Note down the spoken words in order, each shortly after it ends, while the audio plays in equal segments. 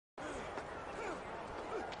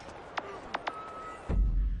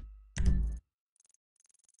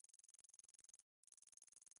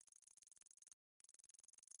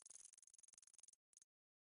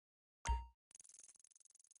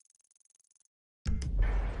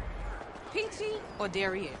Peachy or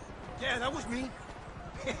Derriere? Yeah, that was me.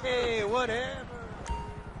 Hey, whatever.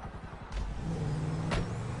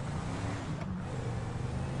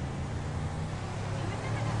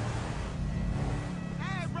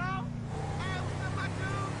 Hey, bro. Hey, what's up, my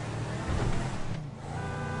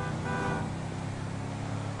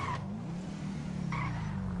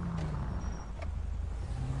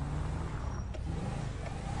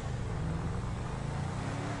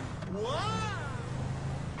dude? What?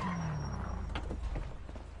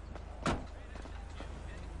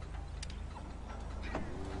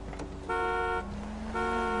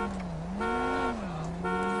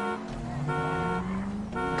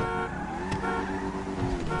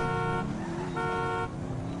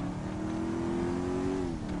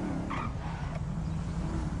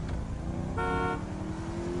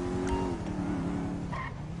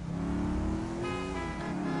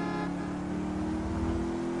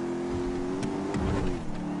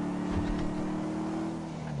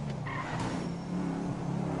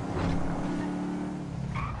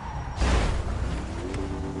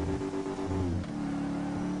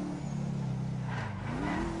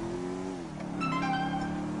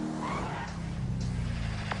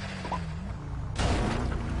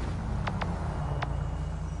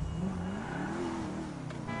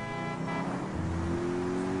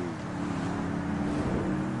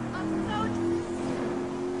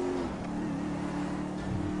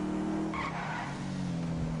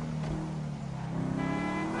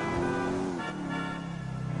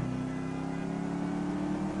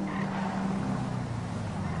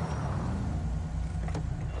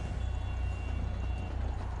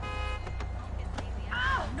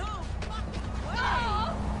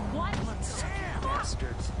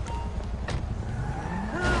 Bastards.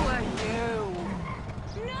 Who are you?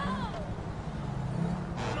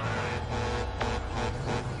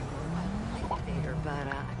 There, but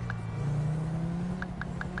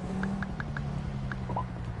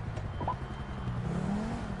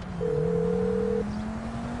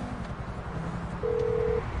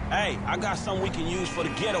Hey, I got something we can use for the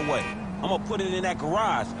getaway. I'm gonna put it in that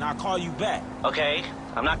garage, and I'll call you back. Okay,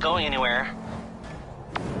 I'm not going anywhere.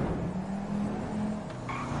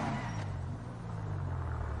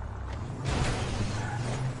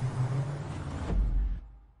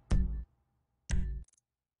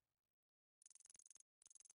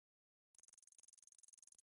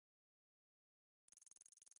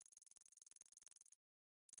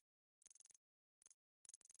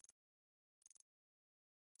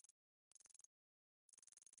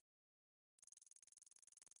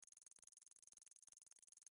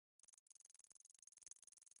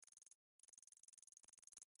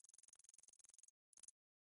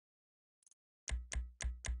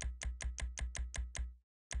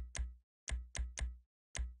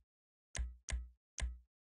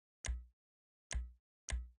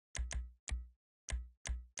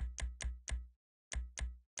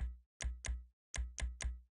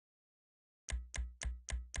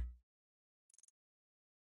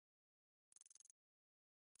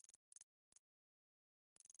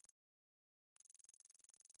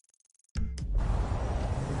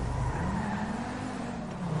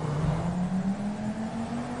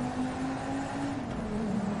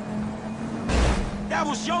 That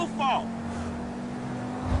was your fault!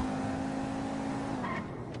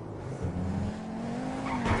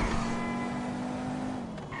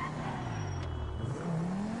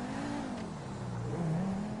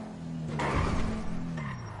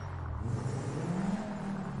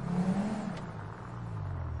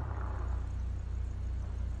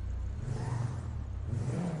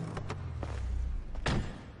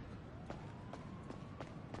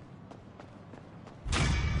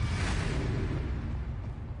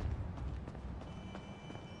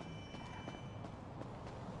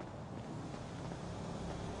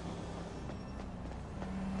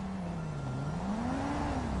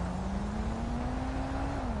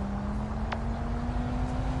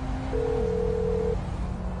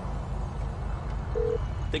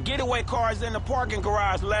 The getaway car is in the parking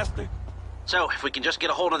garage, Lester. So, if we can just get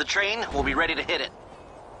a hold of the train, we'll be ready to hit it.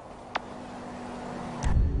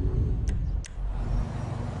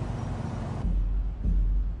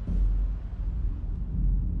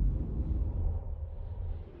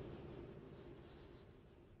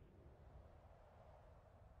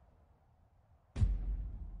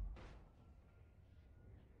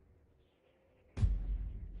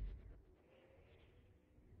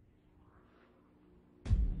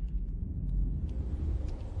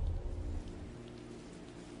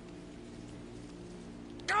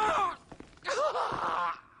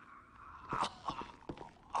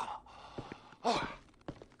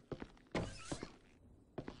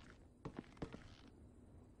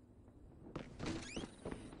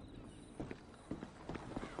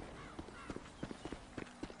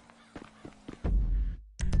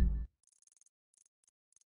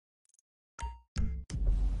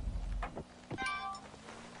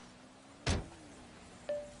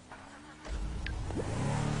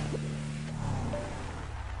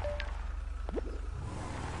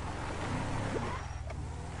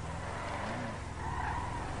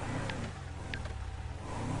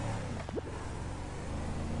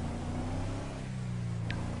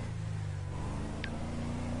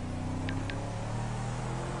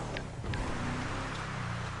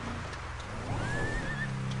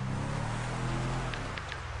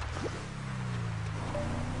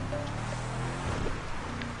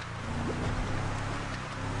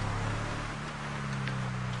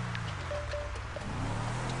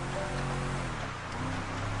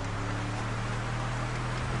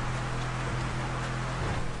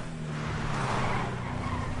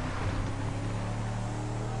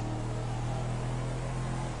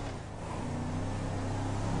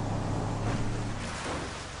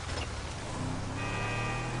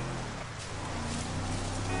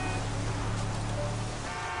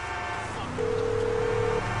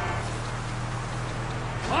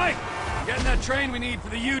 Send that train we need for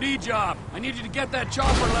the UD job. I need you to get that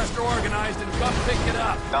chopper Lester organized and come pick it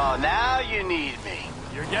up. Oh, now you need me.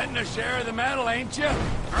 You're getting a share of the medal, ain't you?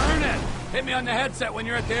 Earn it. Hit me on the headset when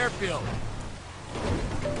you're at the airfield.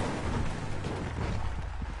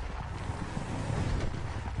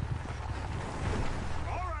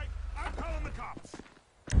 All right, I'm calling the cops.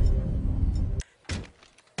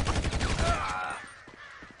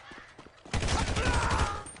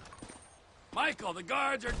 Michael, the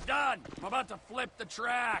guards are done. I'm about to flip the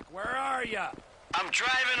track. Where are you? I'm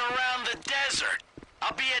driving around the desert.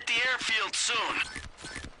 I'll be at the airfield soon.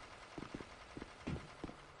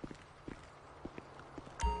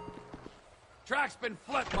 Track's been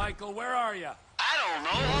flipped, Michael. Where are you? I don't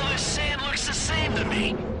know. All this sand looks the same to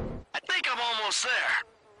me. I think I'm almost there.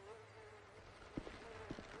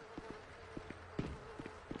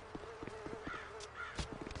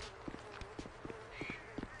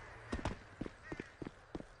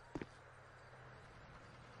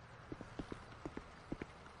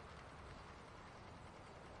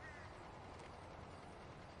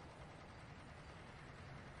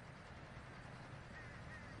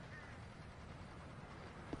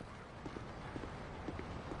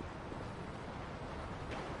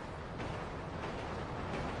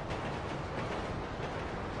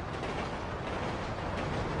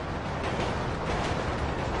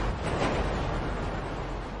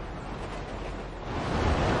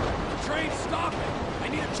 Train stopping. I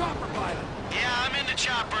need a chopper pilot. Yeah, I'm in the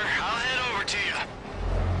chopper. I'll head over to you.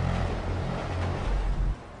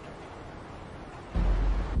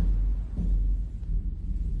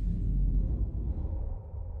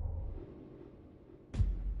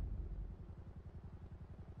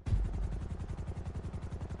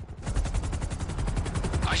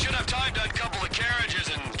 I should have time to uncouple the carriages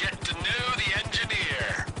and get to know the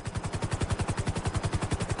engineer.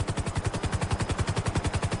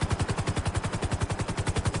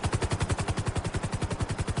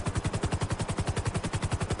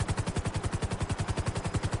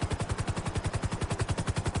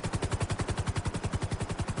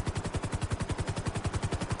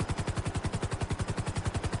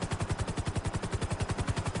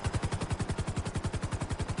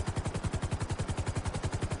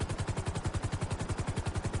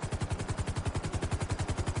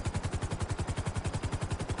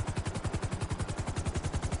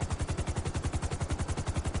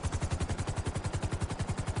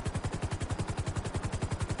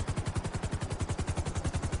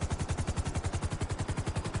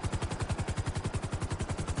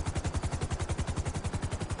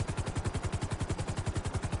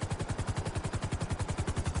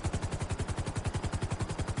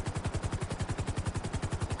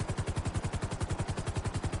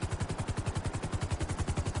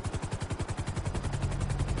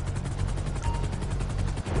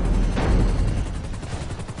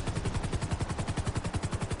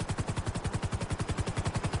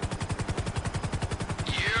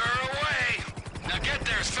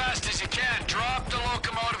 As fast as you can. Drop the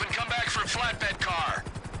locomotive and come back for a flatbed car.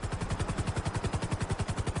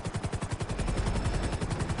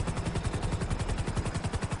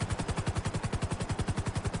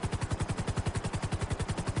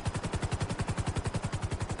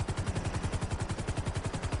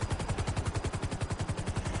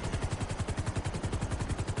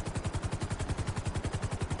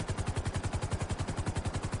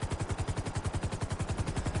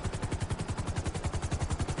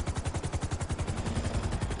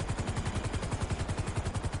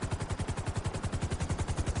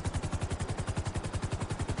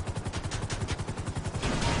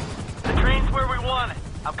 Where we want it.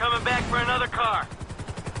 I'm coming back for another car.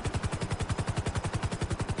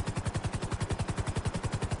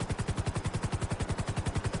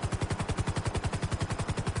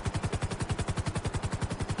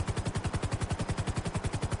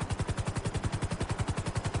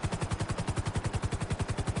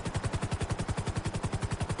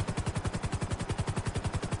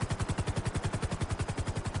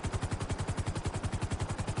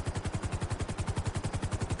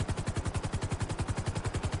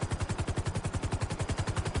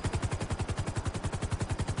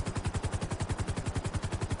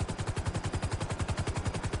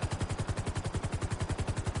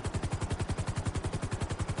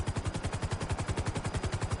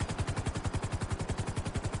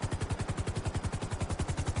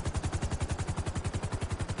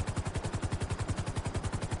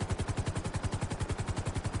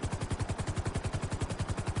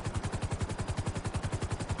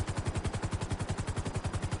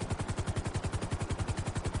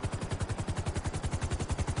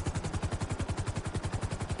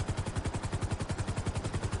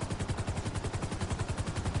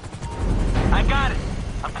 got it.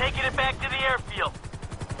 I'm taking it back to the airfield.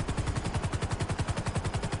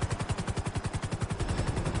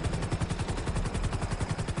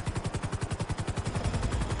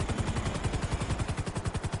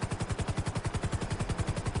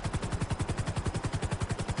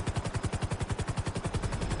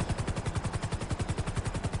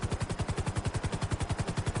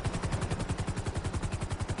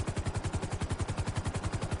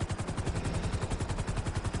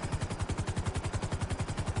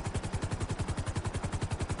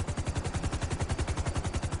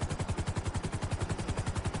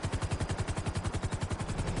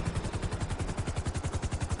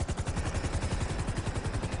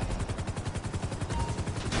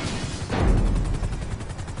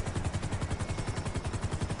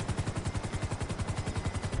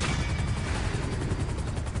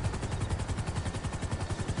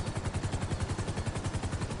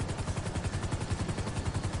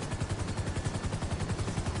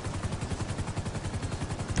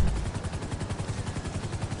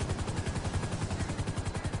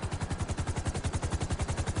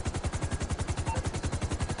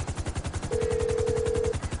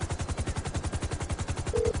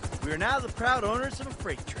 We are now the proud owners of a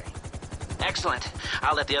freight train. Excellent.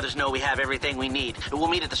 I'll let the others know we have everything we need. We'll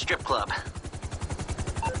meet at the strip club.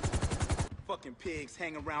 Fucking pigs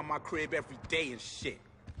hang around my crib every day and shit.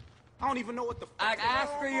 I don't even know what the fuck. I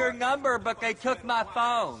asked for your number, but they took my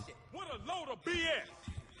phone. What a load of BS!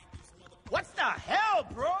 What the hell,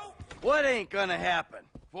 bro? What ain't gonna happen?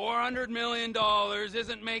 $400 million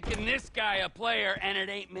isn't making this guy a player, and it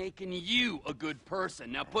ain't making you a good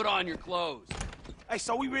person. Now put on your clothes. Hey,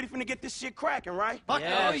 so we ready finna get this shit cracking, right? Fuck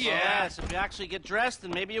Yes, yes, yeah. yes. If you actually get dressed,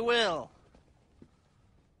 then maybe you will.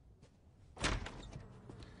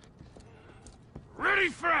 Ready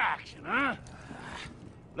for action, huh?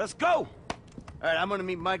 Let's go. All right, I'm gonna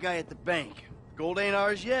meet my guy at the bank. Gold ain't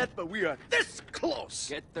ours yet, but we are this close.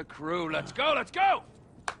 Get the crew. Let's go, let's go!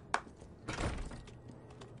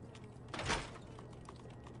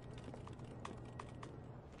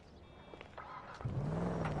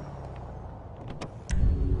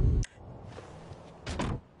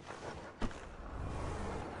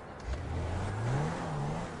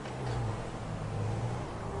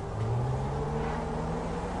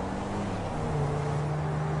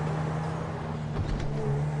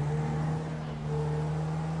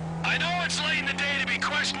 I know it's late in the day to be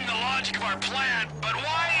questioning the logic of our plan, but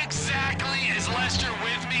why exactly is Lester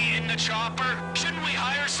with me in the chopper? Shouldn't we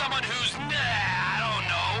hire someone who's, I don't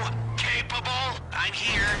know, capable? I'm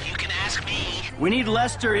here, you can ask me. We need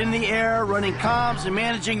Lester in the air, running comms and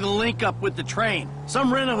managing the link up with the train.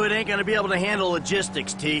 Some rent-a-hood ain't gonna be able to handle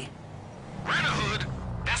logistics, T. Rent-a-hood?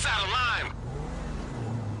 That's out of line.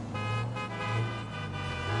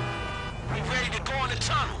 We ready to go in the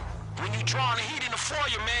tunnel. When you draw the heat in the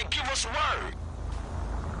foyer, man, give us word.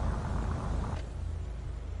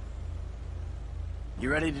 You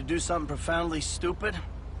ready to do something profoundly stupid?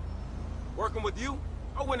 Working with you?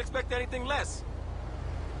 I wouldn't expect anything less.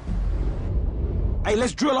 Hey,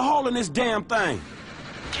 let's drill a hole in this damn thing.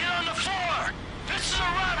 Get on the floor! This is a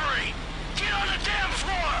robbery! Get on the damn